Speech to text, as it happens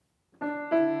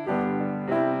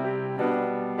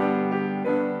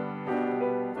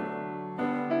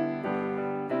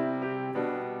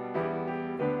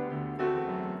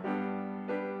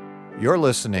You're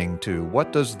listening to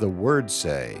What Does the Word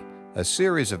Say?, a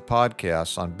series of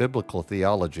podcasts on biblical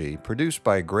theology produced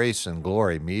by Grace and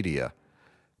Glory Media.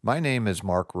 My name is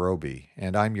Mark Roby,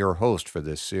 and I'm your host for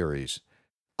this series.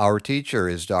 Our teacher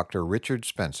is Dr. Richard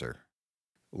Spencer.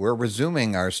 We're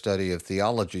resuming our study of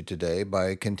theology today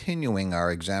by continuing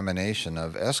our examination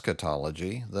of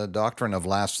eschatology, the doctrine of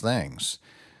last things.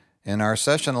 In our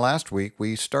session last week,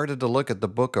 we started to look at the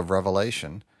book of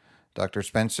Revelation. Dr.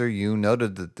 Spencer, you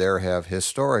noted that there have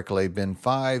historically been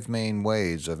 5 main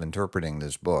ways of interpreting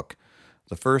this book.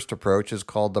 The first approach is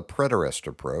called the preterist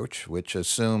approach, which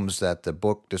assumes that the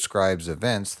book describes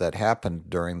events that happened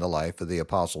during the life of the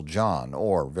Apostle John,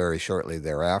 or very shortly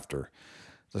thereafter.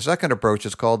 The second approach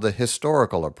is called the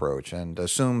historical approach, and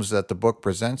assumes that the book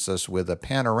presents us with a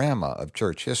panorama of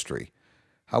church history.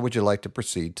 How would you like to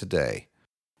proceed today?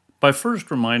 By first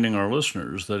reminding our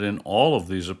listeners that in all of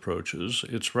these approaches,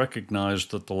 it's recognized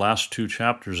that the last 2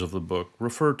 chapters of the book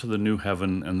refer to the new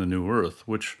heaven and the new earth,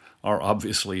 which are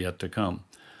obviously yet to come.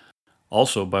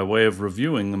 Also, by way of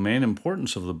reviewing the main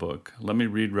importance of the book, let me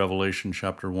read Revelation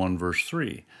chapter 1, verse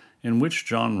 3, in which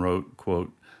John wrote,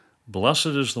 quote, "Blessed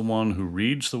is the one who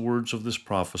reads the words of this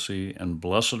prophecy, and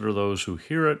blessed are those who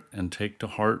hear it and take to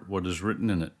heart what is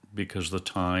written in it, because the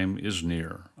time is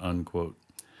near," unquote.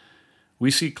 We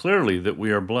see clearly that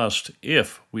we are blessed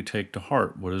if we take to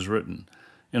heart what is written.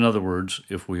 In other words,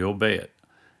 if we obey it.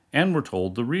 And we're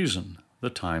told the reason: the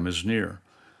time is near.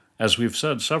 As we've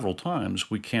said several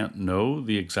times, we can't know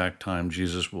the exact time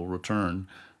Jesus will return,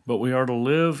 but we are to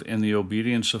live in the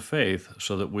obedience of faith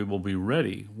so that we will be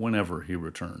ready whenever he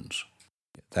returns.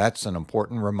 That's an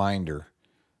important reminder.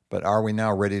 But are we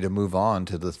now ready to move on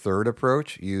to the third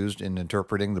approach used in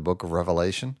interpreting the book of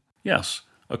Revelation? Yes.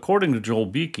 According to Joel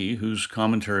Beeke, whose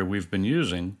commentary we've been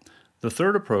using, the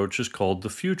third approach is called the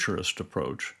futurist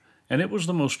approach, and it was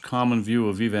the most common view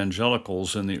of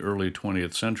evangelicals in the early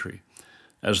 20th century.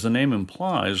 As the name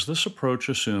implies, this approach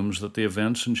assumes that the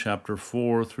events in chapter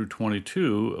 4 through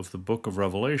 22 of the book of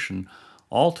Revelation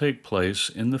all take place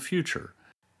in the future,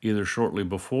 either shortly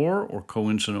before or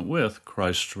coincident with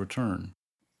Christ's return.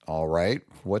 All right,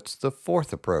 what's the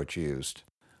fourth approach used?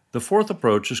 The fourth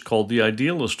approach is called the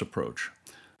idealist approach.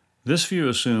 This view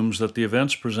assumes that the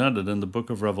events presented in the book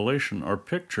of Revelation are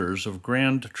pictures of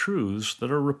grand truths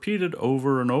that are repeated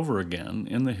over and over again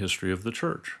in the history of the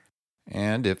church.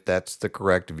 And if that's the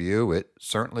correct view, it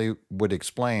certainly would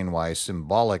explain why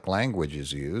symbolic language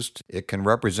is used. It can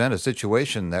represent a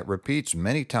situation that repeats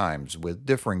many times with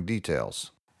differing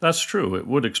details. That's true, it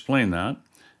would explain that.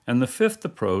 And the fifth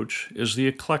approach is the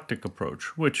eclectic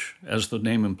approach, which, as the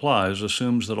name implies,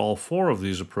 assumes that all 4 of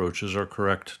these approaches are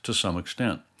correct to some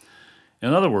extent.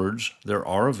 In other words, there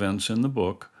are events in the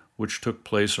book which took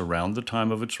place around the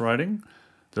time of its writing.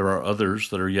 There are others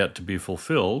that are yet to be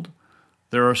fulfilled.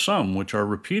 There are some which are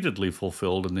repeatedly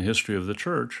fulfilled in the history of the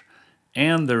church,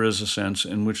 and there is a sense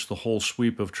in which the whole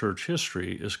sweep of church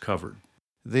history is covered.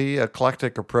 The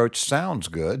eclectic approach sounds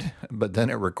good, but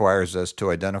then it requires us to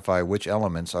identify which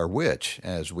elements are which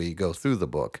as we go through the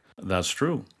book. That's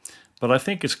true. But I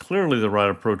think it's clearly the right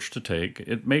approach to take.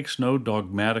 It makes no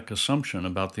dogmatic assumption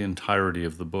about the entirety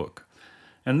of the book.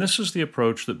 And this is the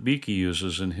approach that Beeke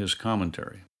uses in his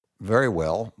commentary. Very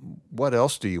well. What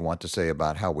else do you want to say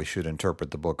about how we should interpret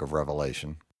the book of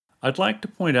Revelation? I'd like to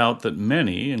point out that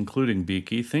many, including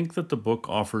Beeke, think that the book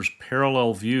offers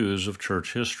parallel views of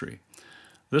church history.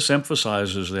 This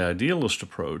emphasizes the idealist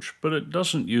approach, but it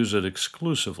doesn't use it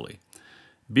exclusively.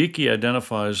 Beeke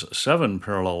identifies 7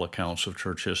 parallel accounts of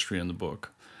church history in the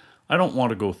book. I don't want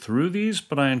to go through these,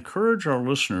 but I encourage our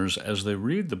listeners as they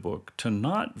read the book to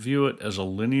not view it as a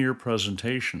linear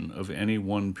presentation of any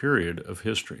one period of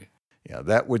history. Yeah,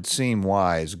 that would seem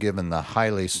wise given the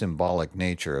highly symbolic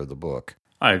nature of the book.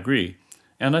 I agree,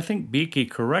 and I think Beeke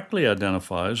correctly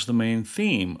identifies the main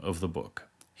theme of the book.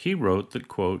 He wrote that,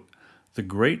 quote, "The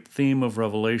great theme of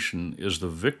Revelation is the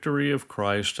victory of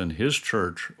Christ and his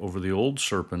church over the old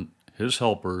serpent, his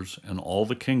helpers, and all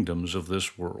the kingdoms of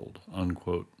this world,"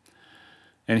 unquote.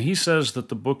 And he says that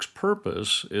the book's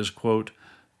purpose is, quote,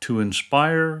 "to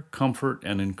inspire, comfort,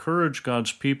 and encourage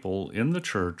God's people in the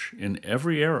church in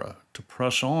every era to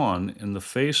press on in the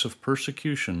face of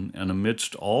persecution and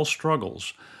amidst all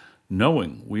struggles,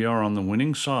 knowing we are on the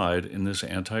winning side in this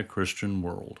anti-Christian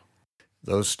world."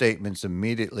 Those statements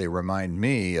immediately remind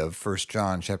me of 1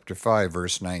 John chapter 5,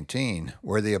 verse 19,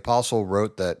 where the apostle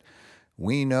wrote that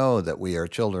we know that we are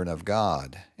children of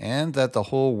God, and that the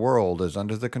whole world is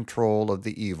under the control of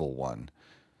the evil one.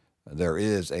 There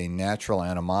is a natural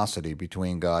animosity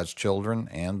between God's children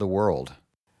and the world.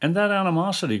 And that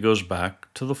animosity goes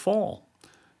back to the fall.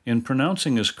 In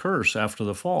pronouncing his curse after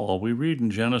the fall, we read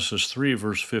in Genesis 3,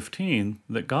 verse 15,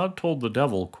 that God told the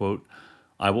devil, quote,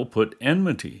 "I will put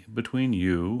enmity between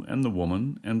you and the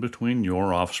woman, and between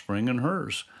your offspring and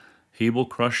hers. He will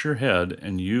crush your head,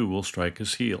 and you will strike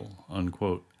his heel."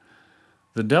 Unquote.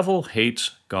 The devil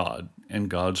hates God and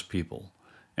God's people,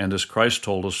 and as Christ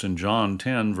told us in John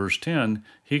 10, verse 10,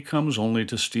 he comes only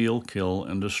to steal, kill,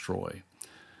 and destroy.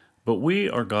 But we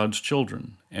are God's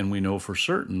children, and we know for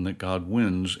certain that God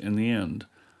wins in the end.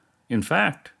 In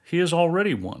fact, he has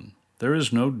already won. There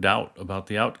is no doubt about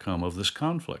the outcome of this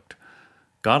conflict.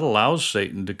 God allows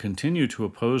Satan to continue to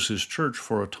oppose his church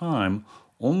for a time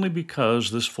only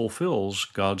because this fulfills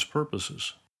God's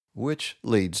purposes. Which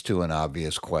leads to an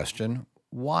obvious question.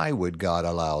 Why would God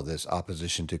allow this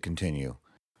opposition to continue?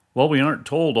 Well, we aren't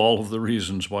told all of the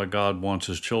reasons why God wants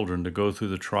his children to go through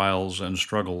the trials and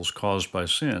struggles caused by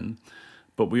sin,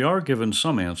 but we are given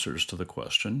some answers to the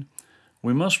question.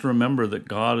 We must remember that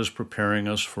God is preparing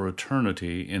us for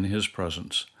eternity in his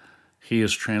presence. He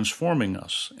is transforming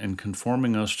us and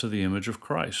conforming us to the image of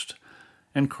Christ,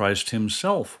 and Christ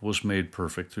himself was made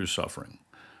perfect through suffering.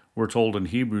 We're told in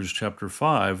Hebrews chapter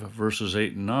 5, verses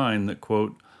 8 and 9 that,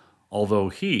 quote, "Although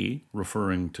he,"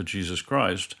 referring to Jesus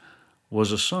Christ,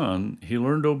 "was a son, he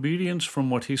learned obedience from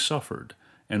what he suffered,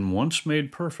 and once made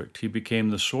perfect, he became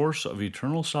the source of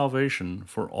eternal salvation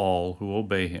for all who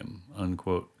obey him."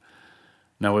 Unquote.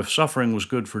 Now, if suffering was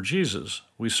good for Jesus,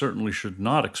 we certainly should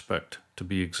not expect to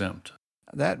be exempt.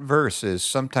 That verse is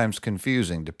sometimes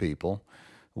confusing to people.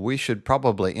 We should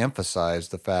probably emphasize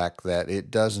the fact that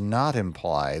it does not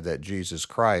imply that Jesus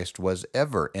Christ was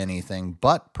ever anything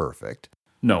but perfect.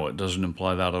 No, it doesn't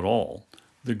imply that at all.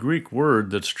 The Greek word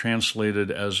that's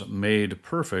translated as made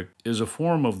perfect is a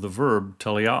form of the verb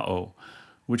teleao,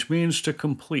 which means to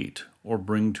complete or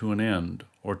bring to an end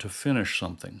or to finish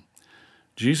something.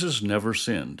 Jesus never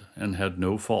sinned and had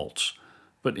no faults,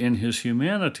 but in his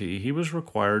humanity he was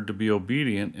required to be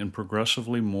obedient in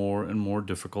progressively more and more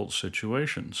difficult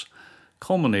situations,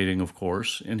 culminating, of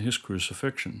course, in his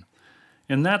crucifixion.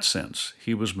 In that sense,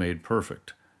 he was made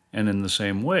perfect. And in the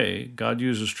same way, God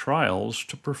uses trials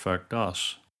to perfect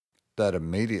us. That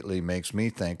immediately makes me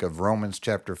think of Romans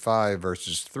chapter 5,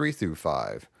 verses 3 through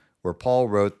 5, where Paul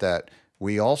wrote that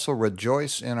we also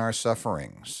rejoice in our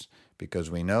sufferings,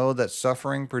 because we know that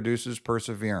suffering produces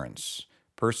perseverance,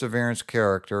 perseverance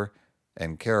character,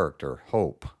 and character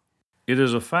hope. It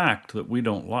is a fact that we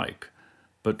don't like,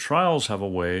 but trials have a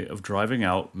way of driving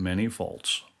out many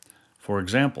faults. For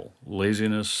example,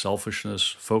 laziness,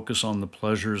 selfishness, focus on the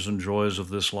pleasures and joys of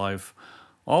this life,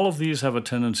 all of these have a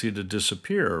tendency to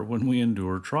disappear when we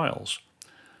endure trials.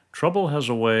 Trouble has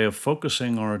a way of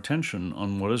focusing our attention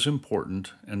on what is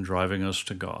important and driving us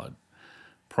to God.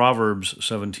 Proverbs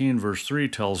 17 verse 3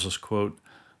 tells us, quote,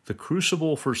 "The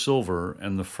crucible for silver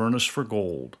and the furnace for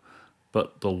gold,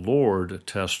 but the Lord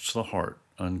tests the heart."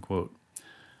 Unquote.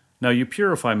 Now, you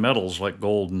purify metals like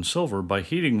gold and silver by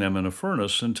heating them in a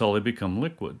furnace until they become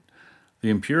liquid.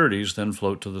 The impurities then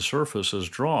float to the surface as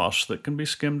dross that can be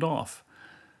skimmed off.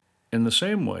 In the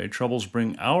same way, troubles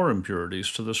bring our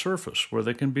impurities to the surface where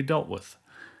they can be dealt with.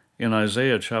 In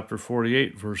Isaiah chapter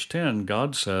 48, verse 10,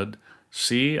 God said,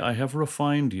 "See, I have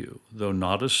refined you, though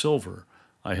not as silver.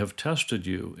 I have tested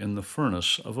you in the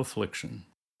furnace of affliction."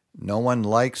 No one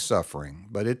likes suffering,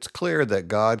 but it's clear that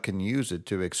God can use it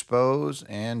to expose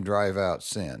and drive out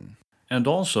sin. And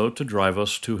also to drive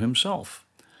us to himself.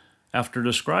 After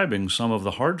describing some of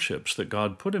the hardships that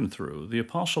God put him through, the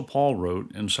Apostle Paul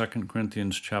wrote in 2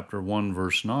 Corinthians chapter 1,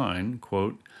 verse 9,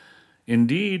 quote,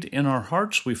 "Indeed, in our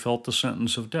hearts we felt the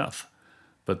sentence of death,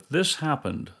 but this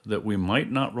happened that we might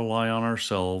not rely on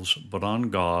ourselves, but on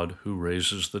God who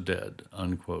raises the dead."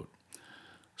 Unquote.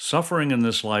 Suffering in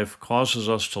this life causes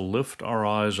us to lift our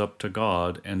eyes up to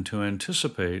God and to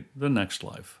anticipate the next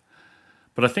life.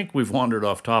 But I think we've wandered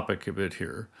off topic a bit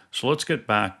here, so let's get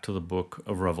back to the book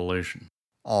of Revelation.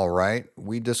 All right,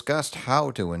 we discussed how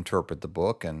to interpret the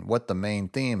book and what the main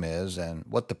theme is and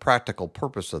what the practical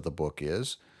purpose of the book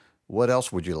is. What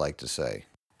else would you like to say?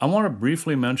 I want to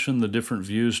briefly mention the different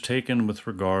views taken with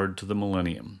regard to the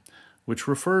millennium, which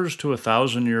refers to a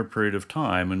 1,000-year period of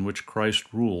time in which Christ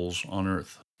rules on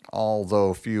earth.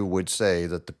 Although few would say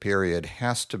that the period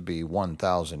has to be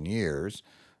 1,000 years,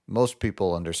 most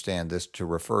people understand this to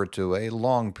refer to a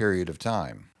long period of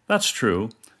time. That's true,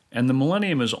 and the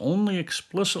millennium is only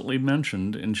explicitly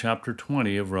mentioned in chapter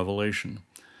 20 of Revelation.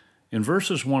 In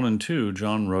verses 1 and 2,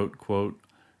 John wrote, quote,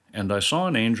 "And I saw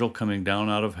an angel coming down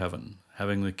out of heaven,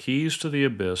 having the keys to the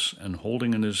abyss and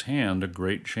holding in his hand a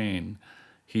great chain.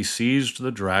 He seized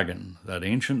the dragon, that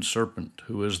ancient serpent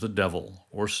who is the devil,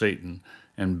 or Satan,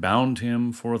 and bound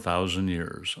him for 1,000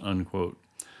 years." Unquote.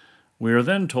 We are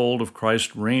then told of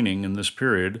Christ reigning in this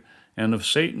period and of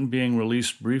Satan being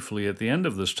released briefly at the end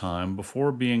of this time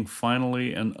before being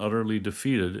finally and utterly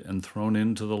defeated and thrown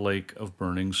into the lake of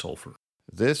burning sulfur.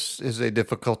 This is a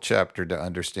difficult chapter to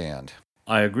understand.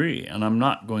 I agree, and I'm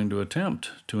not going to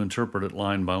attempt to interpret it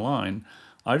line by line.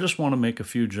 I just want to make a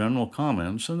few general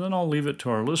comments, and then I'll leave it to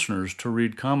our listeners to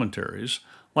read commentaries,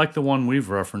 like the one we've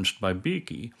referenced by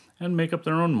Beeke, and make up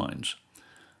their own minds.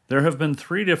 There have been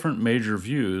 3 different major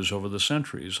views over the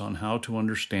centuries on how to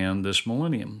understand this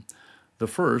millennium. The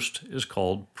first is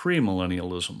called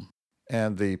premillennialism.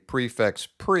 And the prefix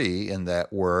pre in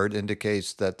that word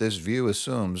indicates that this view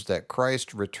assumes that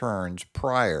Christ returns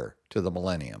prior to the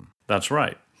millennium. That's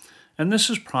right. And this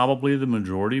is probably the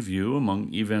majority view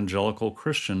among evangelical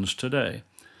Christians today.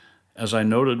 As I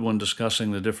noted when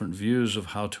discussing the different views of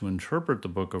how to interpret the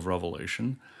book of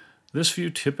Revelation, this view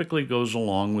typically goes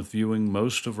along with viewing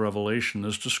most of Revelation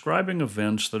as describing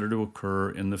events that are to occur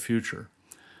in the future.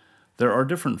 There are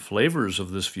different flavors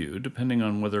of this view depending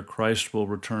on whether Christ will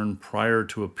return prior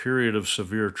to a period of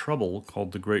severe trouble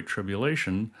called the Great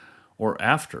Tribulation or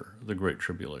after the Great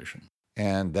Tribulation.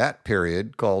 And that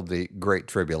period, called the Great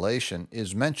Tribulation,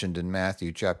 is mentioned in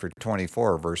Matthew chapter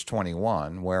 24, verse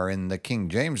 21, where in the King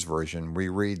James Version we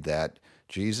read that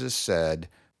Jesus said,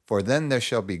 "For then there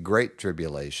shall be great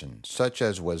tribulation, such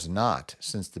as was not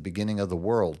since the beginning of the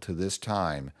world to this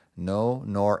time, no,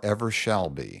 nor ever shall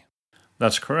be."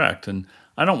 That's correct, and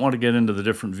I don't want to get into the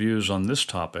different views on this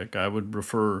topic. I would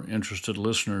refer interested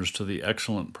listeners to the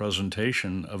excellent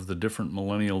presentation of the different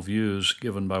millennial views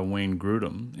given by Wayne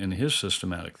Grudem in his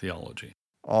systematic theology.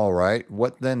 All right,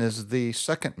 what then is the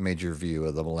second major view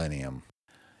of the millennium?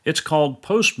 It's called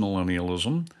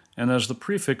postmillennialism, and as the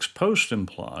prefix post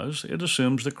implies, it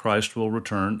assumes that Christ will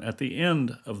return at the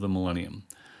end of the millennium.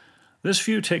 This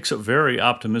view takes a very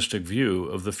optimistic view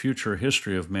of the future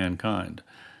history of mankind.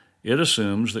 It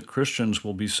assumes that Christians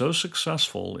will be so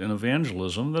successful in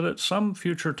evangelism that at some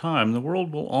future time the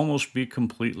world will almost be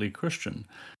completely Christian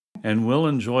and will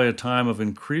enjoy a time of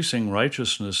increasing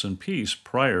righteousness and peace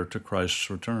prior to Christ's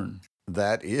return.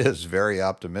 That is very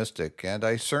optimistic, and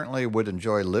I certainly would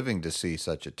enjoy living to see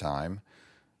such a time.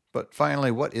 But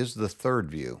finally, what is the third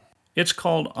view? It's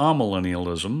called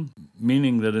amillennialism,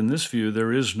 meaning that in this view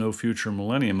there is no future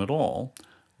millennium at all.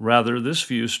 Rather, this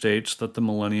view states that the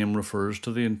millennium refers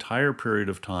to the entire period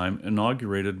of time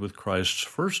inaugurated with Christ's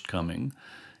first coming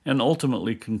and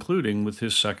ultimately concluding with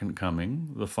his second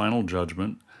coming, the final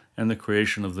judgment, and the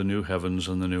creation of the new heavens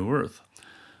and the new earth.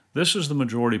 This is the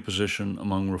majority position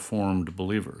among Reformed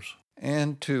believers.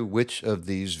 And to which of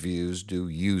these views do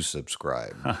you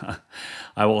subscribe?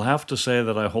 I will have to say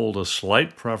that I hold a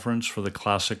slight preference for the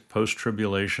classic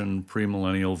post-tribulation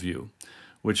premillennial view,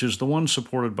 which is the one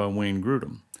supported by Wayne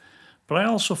Grudem. But I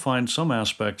also find some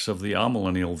aspects of the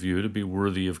amillennial view to be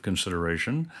worthy of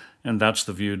consideration, and that's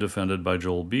the view defended by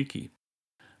Joel Beeke.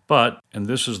 But, and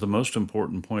this is the most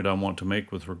important point I want to make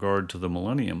with regard to the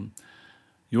millennium,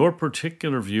 your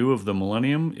particular view of the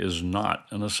millennium is not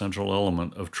an essential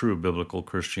element of true biblical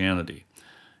Christianity.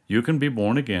 You can be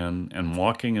born again and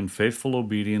walking in faithful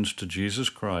obedience to Jesus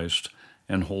Christ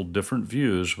and hold different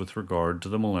views with regard to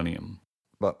the millennium.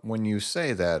 But when you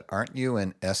say that, aren't you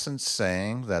in essence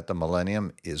saying that the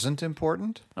millennium isn't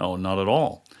important? Oh, not at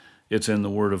all. It's in the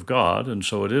Word of God, and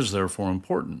so it is therefore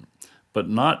important. But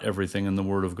not everything in the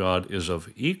Word of God is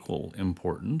of equal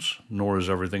importance, nor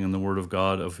is everything in the Word of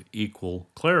God of equal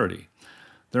clarity.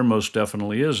 There most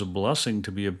definitely is a blessing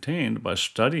to be obtained by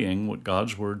studying what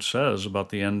God's Word says about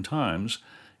the end times,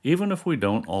 even if we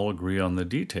don't all agree on the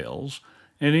details,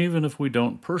 and even if we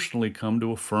don't personally come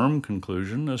to a firm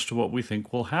conclusion as to what we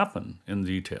think will happen in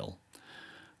detail.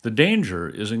 The danger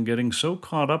is in getting so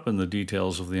caught up in the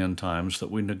details of the end times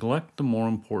that we neglect the more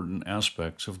important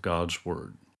aspects of God's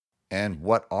Word. And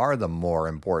what are the more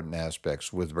important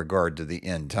aspects with regard to the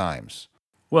end times?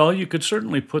 Well, you could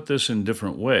certainly put this in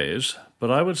different ways, but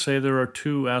I would say there are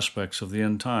 2 aspects of the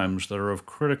end times that are of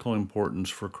critical importance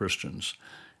for Christians,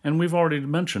 and we've already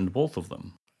mentioned both of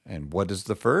them. And what is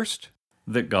the first?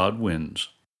 That God wins.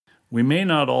 We may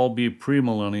not all be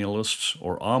premillennialists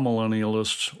or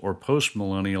amillennialists or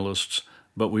postmillennialists,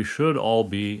 but we should all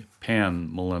be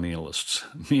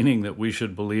panmillennialists, meaning that we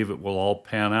should believe it will all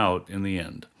pan out in the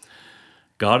end.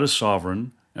 God is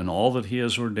sovereign, and all that he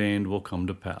has ordained will come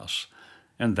to pass,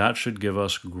 and that should give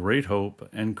us great hope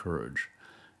and courage.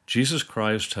 Jesus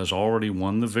Christ has already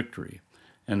won the victory,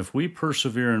 and if we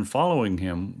persevere in following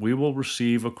him, we will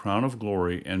receive a crown of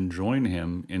glory and join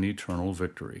him in eternal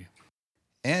victory.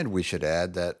 And we should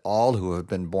add that all who have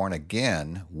been born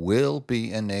again will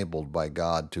be enabled by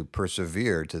God to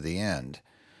persevere to the end.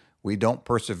 We don't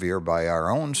persevere by our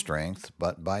own strength,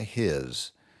 but by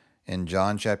His. In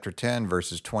John chapter 10,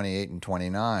 verses 28 and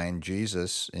 29,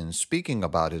 Jesus, in speaking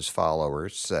about His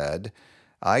followers, said,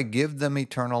 I give them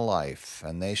eternal life,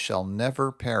 and they shall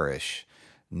never perish.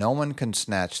 No one can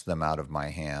snatch them out of my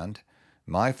hand.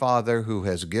 My Father who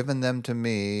has given them to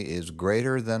me is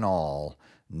greater than all.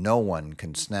 No one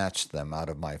can snatch them out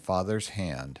of my Father's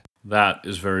hand. That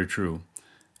is very true.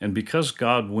 And because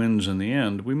God wins in the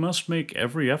end, we must make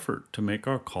every effort to make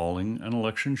our calling and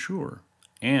election sure,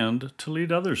 and to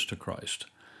lead others to Christ.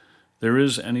 There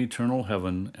is an eternal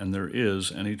heaven, and there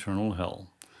is an eternal hell.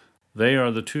 They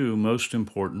are the two most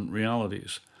important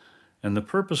realities. And the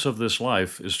purpose of this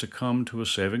life is to come to a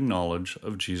saving knowledge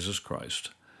of Jesus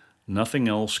Christ. Nothing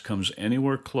else comes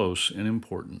anywhere close in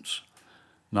importance.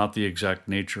 Not the exact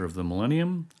nature of the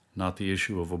millennium, not the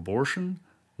issue of abortion,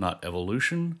 not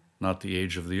evolution, not the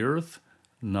age of the earth,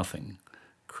 nothing.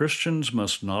 Christians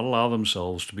must not allow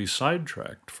themselves to be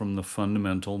sidetracked from the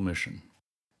fundamental mission.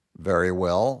 Very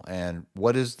well. And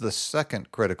what is the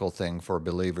second critical thing for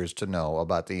believers to know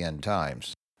about the end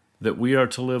times? That we are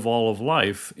to live all of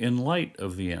life in light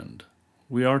of the end.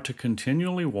 We are to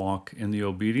continually walk in the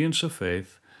obedience of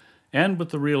faith and with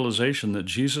the realization that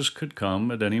Jesus could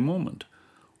come at any moment,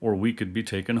 or we could be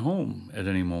taken home at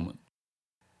any moment.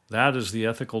 That is the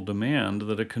ethical demand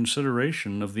that a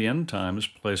consideration of the end times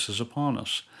places upon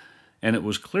us, and it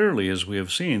was clearly, as we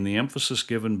have seen, the emphasis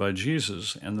given by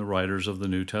Jesus and the writers of the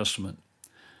New Testament.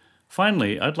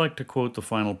 Finally, I'd like to quote the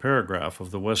final paragraph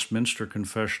of the Westminster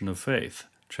Confession of Faith,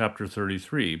 chapter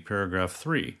 33, paragraph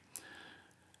 3.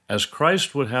 As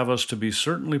Christ would have us to be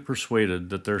certainly persuaded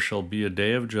that there shall be a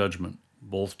day of judgment,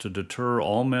 both to deter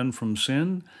all men from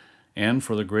sin and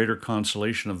for the greater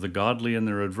consolation of the godly in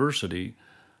their adversity,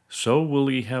 so will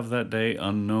he have that day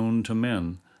unknown to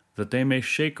men, that they may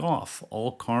shake off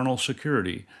all carnal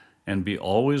security and be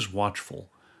always watchful,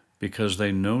 because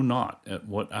they know not at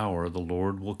what hour the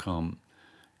Lord will come,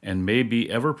 and may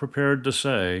be ever prepared to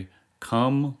say,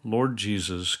 Come, Lord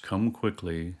Jesus, come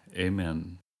quickly.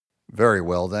 Amen. Very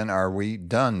well, then, are we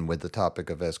done with the topic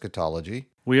of eschatology?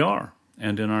 We are.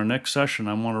 And in our next session,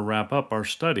 I want to wrap up our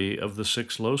study of the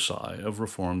 6 loci of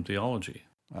Reformed theology.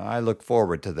 I look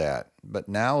forward to that. But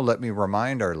now let me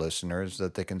remind our listeners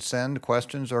that they can send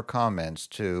questions or comments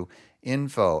to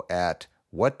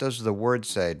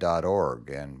info@whatdoesthewordsay.org,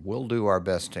 and we'll do our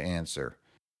best to answer.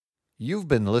 You've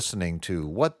been listening to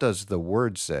What Does the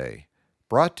Word Say?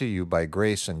 Brought to you by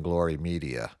Grace and Glory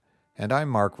Media. And I'm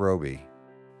Mark Roby.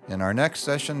 In our next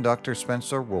session, Dr.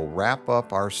 Spencer will wrap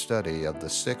up our study of the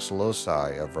 6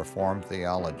 loci of Reformed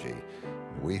theology.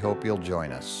 We hope you'll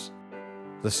join us.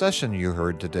 The session you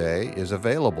heard today is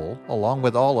available, along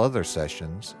with all other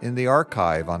sessions, in the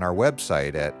archive on our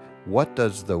website at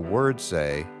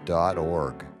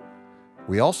whatdoesthewordsay.org.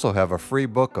 We also have a free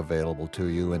book available to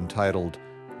you entitled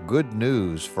Good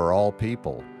News for All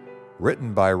People,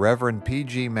 written by Reverend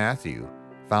P.G. Matthew,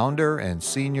 founder and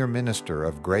senior minister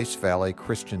of Grace Valley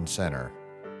Christian Center.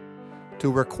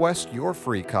 To request your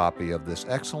free copy of this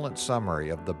excellent summary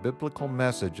of the biblical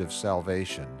message of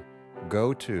salvation,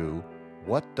 go to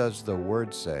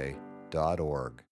whatdoesthewordsay.org.